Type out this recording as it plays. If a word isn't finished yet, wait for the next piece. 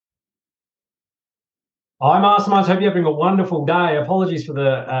Hi, Masterminds. Hope you're having a wonderful day. Apologies for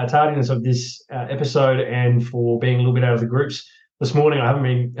the tardiness of this episode and for being a little bit out of the groups this morning. I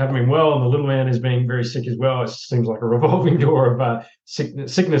haven't been well, and the little man is being very sick as well. It seems like a revolving door of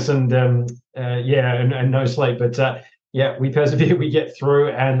sickness and and no sleep. But yeah, we persevere, we get through,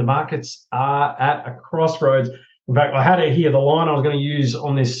 and the markets are at a crossroads. In fact, I had it here. The line I was going to use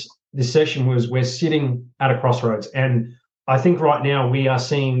on this session was we're sitting at a crossroads, and I think right now we are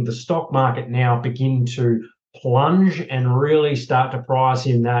seeing the stock market now begin to plunge and really start to price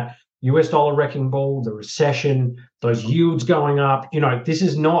in that US dollar wrecking ball, the recession, those yields going up. This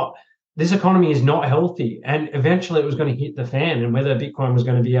economy is not healthy. And eventually it was going to hit the fan. And whether Bitcoin was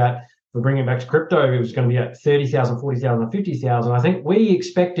going to be at, we're bringing it back to crypto, it was going to be at 30,000, 40,000, 50,000. I think we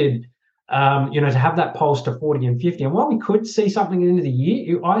expected to have that pulse to 40 and 50. And while we could see something at the end of the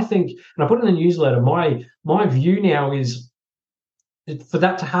year, I think, and I put in the newsletter, my view now is for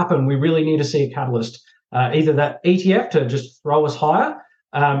that to happen, we really need to see a catalyst, either that ETF to just throw us higher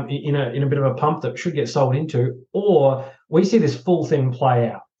in a bit of a pump that should get sold into, or we see this full thing play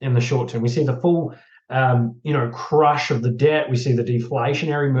out in the short term. We see the full crush of the debt. We see the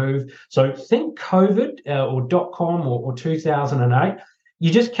deflationary move. So think COVID or .com or 2008. You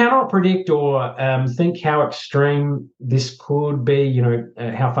just cannot predict or think how extreme this could be,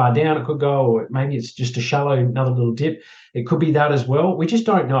 how far down it could go, or maybe it's just a shallow, another little dip. It could be that as well. We just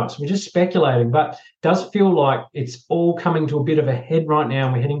don't know. So we're just speculating, but it does feel like it's all coming to a bit of a head right now,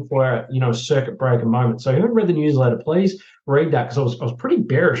 and we're heading for a circuit breaker moment. So if you haven't read the newsletter, please read that, because I was pretty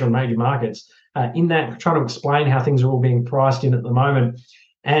bearish on major markets in that, trying to explain how things are all being priced in at the moment.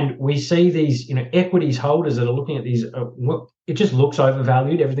 And we see these, equities holders that are looking at these. It just looks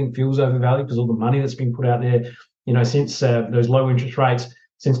overvalued. Everything feels overvalued because all the money that's been put out there, since those low interest rates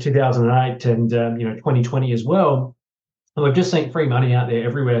since 2008 and 2020 as well. And we've just seen free money out there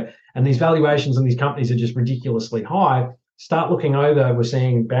everywhere, and these valuations and these companies are just ridiculously high. Start looking over. We're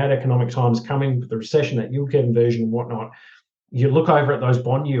seeing bad economic times coming, the recession, that yield curve inversion and whatnot. You look over at those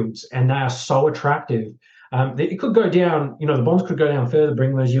bond yields, and they are so attractive. It could go down, the bonds could go down further,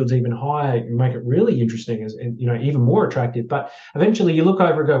 bring those yields even higher, and make it really interesting and even more attractive. But eventually you look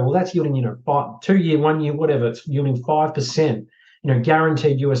over and go, well, that's yielding, 2 year, 1 year, whatever, it's yielding 5%,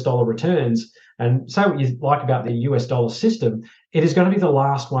 guaranteed US dollar returns. And say what you like about the US dollar system, it is going to be the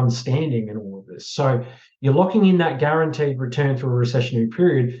last one standing in all of this. So you're locking in that guaranteed return through a recessionary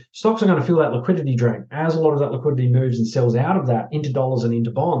period. Stocks are going to feel that liquidity drain as a lot of that liquidity moves and sells out of that into dollars and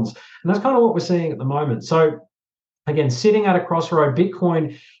into bonds. And that's kind of what we're seeing at the moment. So again, sitting at a crossroad,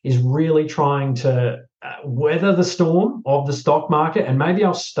 Bitcoin is really trying to weather the storm of the stock market. And maybe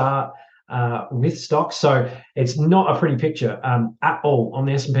I'll start with stocks. So it's not a pretty picture at all on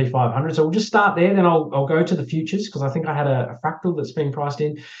the S&P 500. So we'll just start there. Then I'll go to the futures, because I think I had a fractal that's being priced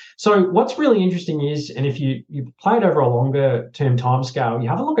in. So what's really interesting is, and if you play it over a longer term time scale, you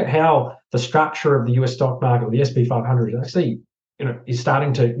have a look at how the structure of the US stock market, or the S&P 500, actually is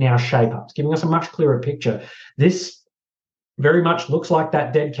starting to now shape up. It's giving us a much clearer picture. This very much looks like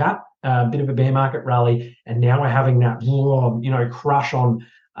that dead cat, bit of a bear market rally, and now we're having that crush on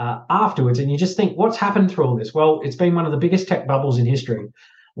afterwards. And you just think, what's happened through all this? Well, it's been one of the biggest tech bubbles in history.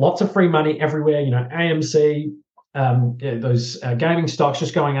 Lots of free money everywhere, AMC, those gaming stocks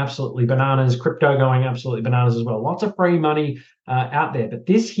just going absolutely bananas, crypto going absolutely bananas as well. Lots of free money out there. But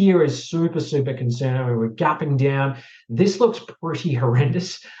this here is super, super concerning. We're gapping down. This looks pretty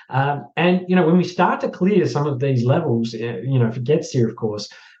horrendous. And when we start to clear some of these levels, if it gets here, of course,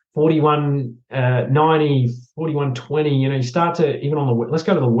 41.90, 41.20, you start to, even on let's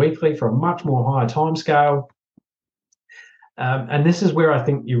go to the weekly for a much more higher time scale. And this is where I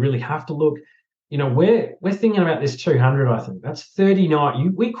think you really have to look. We're thinking about this 200, I think. That's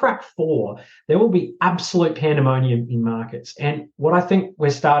 39. We crack 4. There will be absolute pandemonium in markets. And what I think we're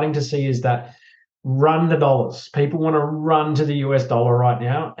starting to see is that run the dollars. People want to run to the US dollar right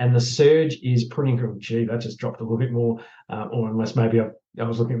now. And the surge is pretty incredible. Gee, that just dropped a little bit more, or unless maybe I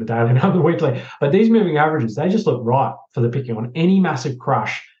was looking at the daily, not the weekly. But these moving averages, they just look right for the picking on any massive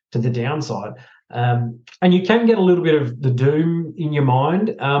crush to the downside. And you can get a little bit of the doom in your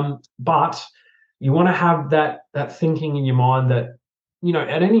mind, but you want to have that thinking in your mind that,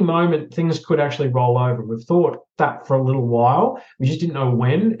 at any moment, things could actually roll over. We've thought that for a little while. We just didn't know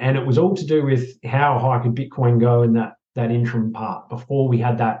when. And it was all to do with how high could Bitcoin go in that interim part before we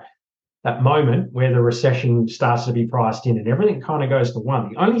had that moment where the recession starts to be priced in and everything kind of goes to one.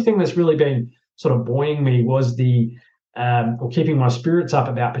 The only thing that's really been sort of buoying me was or keeping my spirits up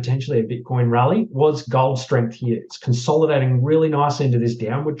about potentially a Bitcoin rally was gold strength here. It's consolidating really nicely into this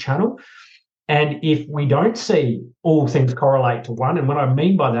downward channel. And if we don't see all things correlate to one, and what I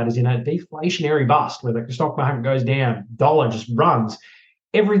mean by that is in a deflationary bust where the stock market goes down, dollar just runs,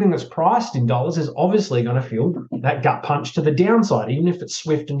 everything that's priced in dollars is obviously going to feel that gut punch to the downside, even if it's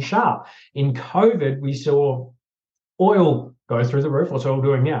swift and sharp. In COVID, we saw oil go through the roof. What's oil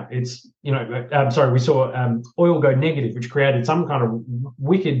doing now? It's, we saw oil go negative, which created some kind of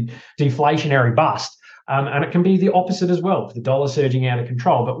wicked deflationary bust. And it can be the opposite as well, if the dollar surging out of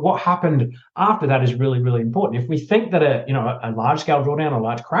control. But what happened after that is really, really important. If we think that a large-scale drawdown, a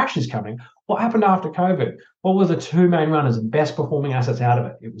large crash is coming, what happened after COVID? What were the two main runners and best performing assets out of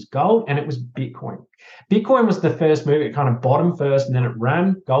it? It was gold and it was Bitcoin. Bitcoin was the first move. It kind of bottomed first and then it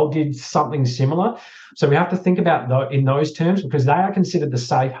ran. Gold did something similar. So we have to think about in those terms because they are considered the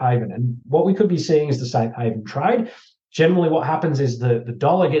safe haven. And what we could be seeing is the safe haven trade. Generally, what happens is the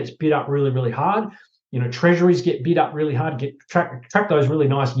dollar gets bid up really, really hard. Treasuries get bid up really hard, track those really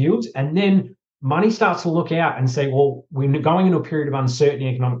nice yields, and then money starts to look out and say, well, we're going into a period of uncertainty,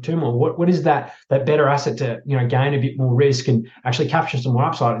 economic turmoil. What is that better asset to gain a bit more risk and actually capture some more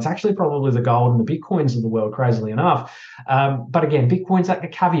upside? It's actually probably the gold and the Bitcoins of the world, crazily enough. But again, Bitcoin's like a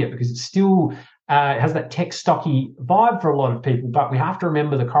caveat because it's still has that tech stocky vibe for a lot of people. But we have to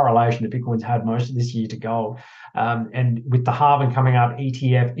remember the correlation that Bitcoin's had most of this year to gold. And with the halving coming up,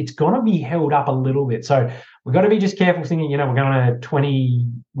 ETF, it's going to be held up a little bit. So we've got to be just careful thinking, we're going to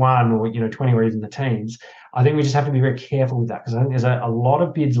 21 or, 20 or even the teens. I think we just have to be very careful with that because I think there's a lot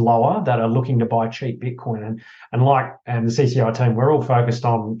of bids lower that are looking to buy cheap Bitcoin. And like the CCI team, we're all focused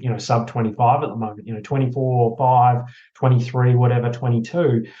on, sub 25 at the moment, 24, 5, 23, whatever,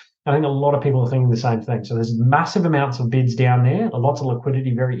 22. I think a lot of people are thinking the same thing. So there's massive amounts of bids down there, lots of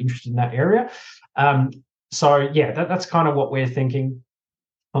liquidity, very interested in that area. That's kind of what we're thinking.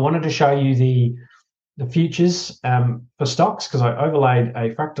 I wanted to show you the futures for stocks because I overlaid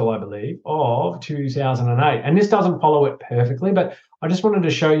a fractal, I believe, of 2008. And this doesn't follow it perfectly, but I just wanted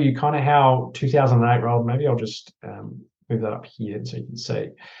to show you kind of how 2008 rolled. Maybe I'll just move that up here so you can see.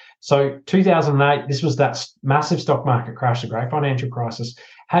 So 2008, this was that massive stock market crash, the great financial crisis,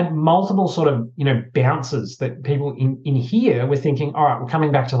 had multiple sort of, bounces that people in here were thinking, all right, we're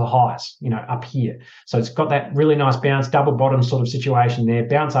coming back to the highs, up here. So it's got that really nice bounce, double bottom sort of situation there,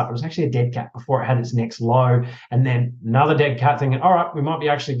 bounce up. It was actually a dead cat before it had its next low. And then another dead cat thinking, all right, we might be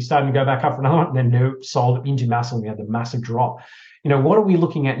actually starting to go back up for another one. And then no, sold into massive. We had the massive drop. What are we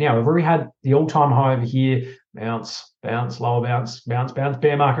looking at now? We've already had the all-time high over here, bounce, lower bounce,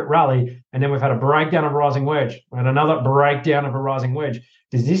 bear market rally, and then we've had a breakdown of a rising wedge and another breakdown of a rising wedge.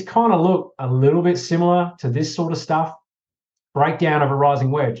 Does this kind of look a little bit similar to this sort of stuff? Breakdown of a rising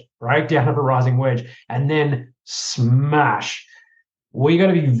wedge, and then smash. We got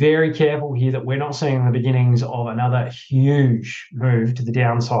to be very careful here that we're not seeing the beginnings of another huge move to the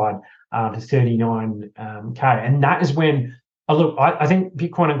downside to 39K. And that is when, I think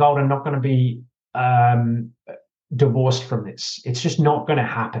Bitcoin and gold are not going to be divorced from this. It's just not going to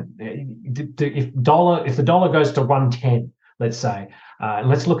happen. If the dollar goes to 110, let's say, and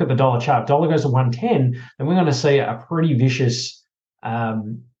let's look at the dollar chart. Dollar goes to 110, then we're going to see a pretty vicious,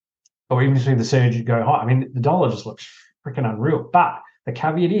 or even see the surge go high. I mean, the dollar just looks freaking unreal. But the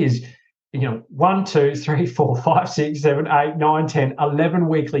caveat is, 1, 2, 3, 4, 5, 6, 7, 8, 9, 10, 11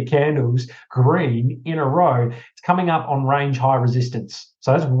 weekly candles green in a row. It's coming up on range high resistance.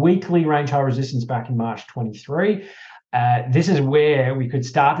 So that's weekly range high resistance back in March 23. This is where we could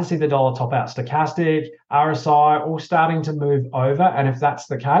start to see the dollar top out. Stochastic, RSI, all starting to move over. And if that's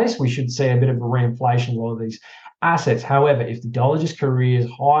the case, we should see a bit of a reinflation of all of these assets. However, if the dollar just careers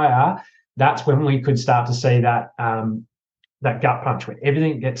higher, that's when we could start to see that that gut punch where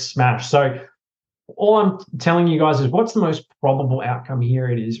everything gets smashed. So all I'm telling you guys is what's the most probable outcome here.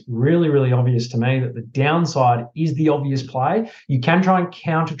 It is really, really obvious to me that the downside is the obvious play. You can try and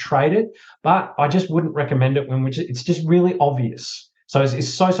counter trade it, but I just wouldn't recommend it when it's just really obvious. So it's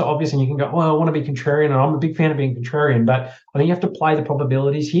so obvious, and you can go, well, I want to be contrarian, and I'm a big fan of being contrarian, but I think you have to play the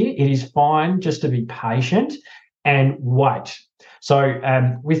probabilities here. It is fine just to be patient and wait. So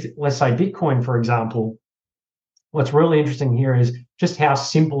with, let's say, Bitcoin, for example, what's really interesting here is just how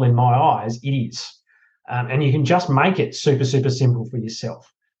simple in my eyes it is. And you can just make it super, super simple for yourself.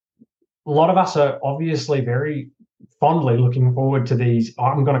 A lot of us are obviously very fondly looking forward to these,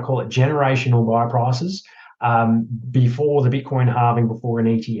 I'm going to call it generational buy prices, before the Bitcoin halving, before an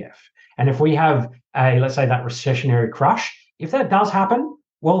ETF. And if we have let's say that recessionary crush, if that does happen,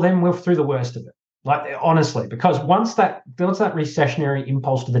 well, then we're through the worst of it. Like, honestly, because once that recessionary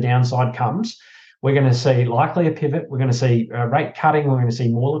impulse to the downside comes, we're going to see likely a pivot. We're going to see rate cutting. We're going to see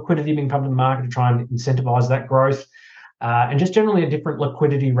more liquidity being pumped in the market to try and incentivize that growth. and just generally a different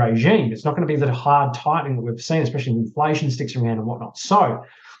liquidity regime. It's not going to be the hard tightening that we've seen, especially when inflation sticks around and whatnot. So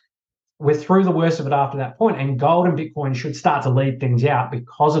we're through the worst of it after that point, and gold and Bitcoin should start to lead things out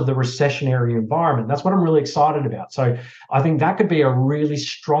because of the recessionary environment. That's what I'm really excited about. So I think that could be a really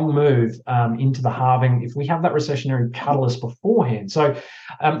strong move into the halving if we have that recessionary catalyst beforehand. So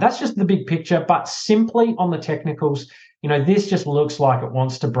that's just the big picture, but simply on the technicals, this just looks like it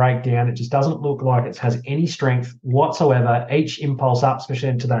wants to break down. It just doesn't look like it has any strength whatsoever. Each impulse up, especially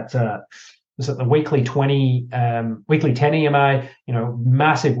into that was at the weekly 10 EMA,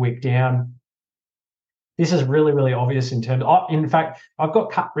 massive wick down. This is really, really obvious in terms of, in fact, I've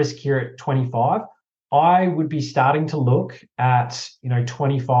got cut risk here at 25. I would be starting to look at,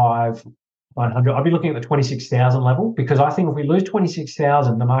 25,900. I'd be looking at the 26,000 level, because I think if we lose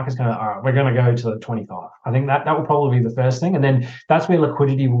 26,000, the market's going to, all right, we're going to go to the 25. I think that will probably be the first thing. And then that's where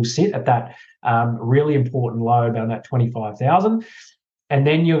liquidity will sit at that really important low, about that 25,000. And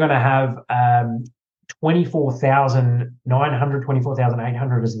then you're going to have 24,900,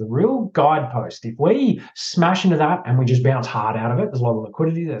 24,800 as the real guidepost. If we smash into that and we just bounce hard out of it, there's a lot of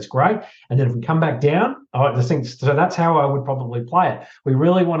liquidity, that's great. And then if we come back down, so that's how I would probably play it. We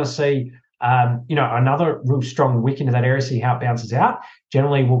really want to see, another real strong wick into that area, see how it bounces out.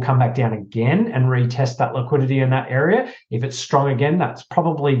 Generally, we'll come back down again and retest that liquidity in that area. If it's strong again, that's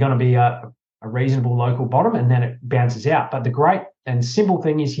probably going to be a reasonable local bottom, and then it bounces out. But the great and simple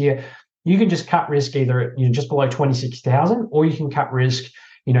thing is here, you can just cut risk either at just below 26,000, or you can cut risk,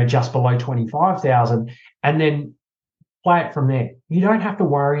 just below 25,000, and then play it from there. You don't have to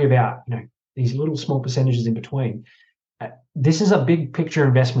worry about, these little small percentages in between. This is a big picture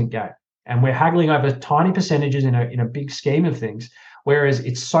investment game, and we're haggling over tiny percentages in a big scheme of things. Whereas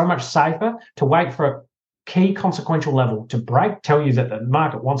it's so much safer to wait for a key consequential level to break, tell you that the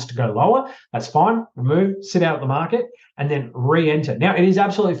market wants to go lower. That's fine. Remove, sit out of the market, and then re-enter. Now, it is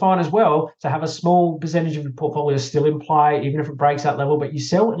absolutely fine as well to have a small percentage of your portfolio still in play, even if it breaks that level, but you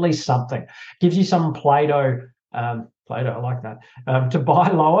sell at least something. Gives you some Play-Doh, I like that, to buy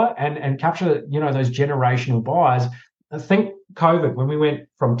lower and capture, those generational buys. I think COVID, when we went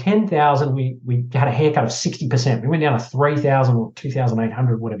from 10,000, we had a haircut of 60%. We went down to 3,000 or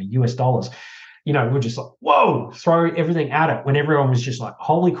 2,800, whatever, US dollars. We're just like, whoa, throw everything at it when everyone was just like,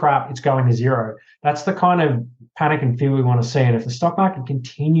 holy crap, it's going to zero. That's the kind of panic and fear we want to see. And if the stock market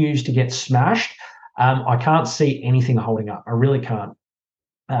continues to get smashed, I can't see anything holding up. I really can't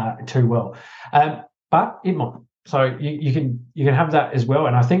too well. But it might. So you can have that as well.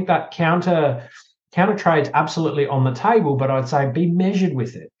 And I think that counter trade's absolutely on the table, but I'd say be measured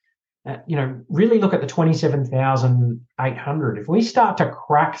with it. Really look at the 27,800. If we start to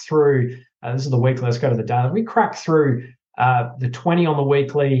crack through, this is the weekly, let's go to the daily. We crack through the 20 on the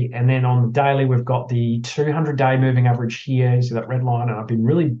weekly, and then on the daily, we've got the 200-day moving average here. You see that red line, and I've been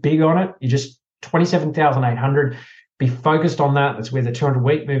really big on it. You just 27,800. Be focused on that. That's where the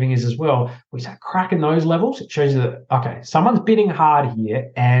 200-week moving is as well. We start cracking those levels. It shows you that, okay, someone's bidding hard here,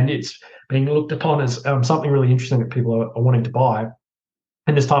 and it's being looked upon as something really interesting that people are wanting to buy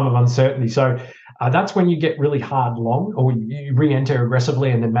in this time of uncertainty. So that's when you get really hard long, or you re-enter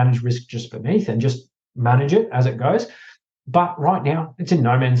aggressively and then manage risk just beneath and just manage it as it goes. But right now, it's in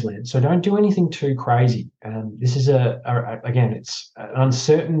no man's land. So don't do anything too crazy. This is again, it's an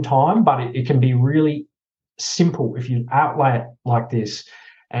uncertain time, but it can be really simple if you outlay it like this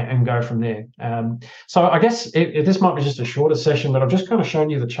and go from there. So I guess this might be just a shorter session, but I've just kind of shown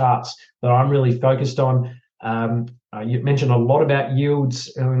you the charts that I'm really focused on. You mentioned a lot about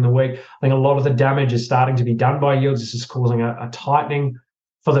yields in the week. I think a lot of the damage is starting to be done by yields. This is causing a tightening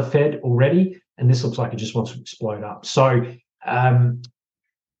for the Fed already, and this looks like it just wants to explode up. So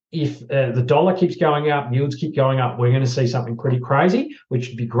if the dollar keeps going up, yields keep going up, we're going to see something pretty crazy, which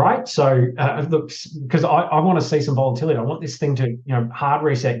would be great. So look, because I want to see some volatility. I want this thing to hard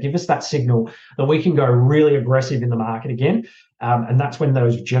reset, give us that signal that we can go really aggressive in the market again. And that's when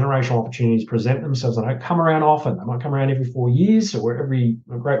those generational opportunities present themselves. They don't come around often. They might come around every 4 years or every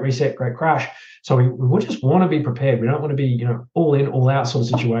great reset, great crash. So we just want to be prepared. We don't want to be, all in, all out sort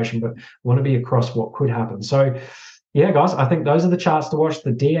of situation, but we want to be across what could happen. So, yeah, guys, I think those are the charts to watch.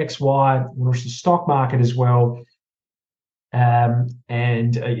 The DXY, watch the stock market as well.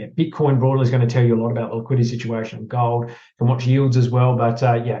 Bitcoin broadly is going to tell you a lot about the liquidity situation of gold. You can watch yields as well. But,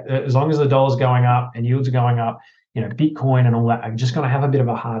 as long as the dollar's going up and yields are going up, Bitcoin and all that are just going to have a bit of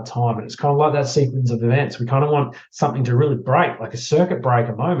a hard time. And it's kind of like that sequence of events. We kind of want something to really break, like a circuit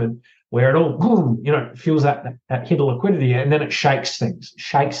breaker moment where it all, boom, feels that hit of liquidity, and then it shakes things.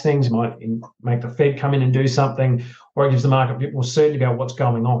 Might make the Fed come in and do something, or it gives the market a bit more certainty about what's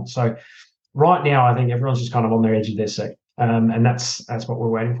going on. So right now, I think everyone's just kind of on their edge of their seat. And that's what we're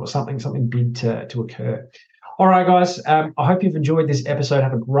waiting for, something big to occur. All right, guys. I hope you've enjoyed this episode.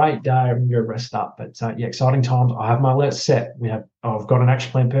 Have a great day. I'm going to go rest up. But yeah, exciting times. I have my alerts set. I've got an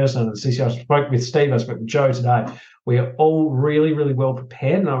action plan person. And CC, I spoke with Steve. I spoke with Joe today. We are all really, really well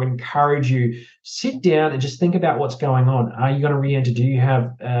prepared. And I would encourage you, sit down and just think about what's going on. Are you going to re-enter? Do you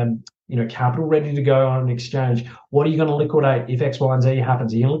have capital ready to go on an exchange? What are you going to liquidate if X, Y, and Z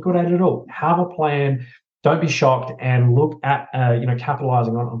happens? Are you going to liquidate it all? Have a plan. Don't be shocked, and look at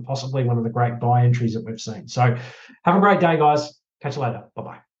capitalizing on possibly one of the great buy entries that we've seen. So have a great day, guys. Catch you later.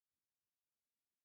 Bye-bye.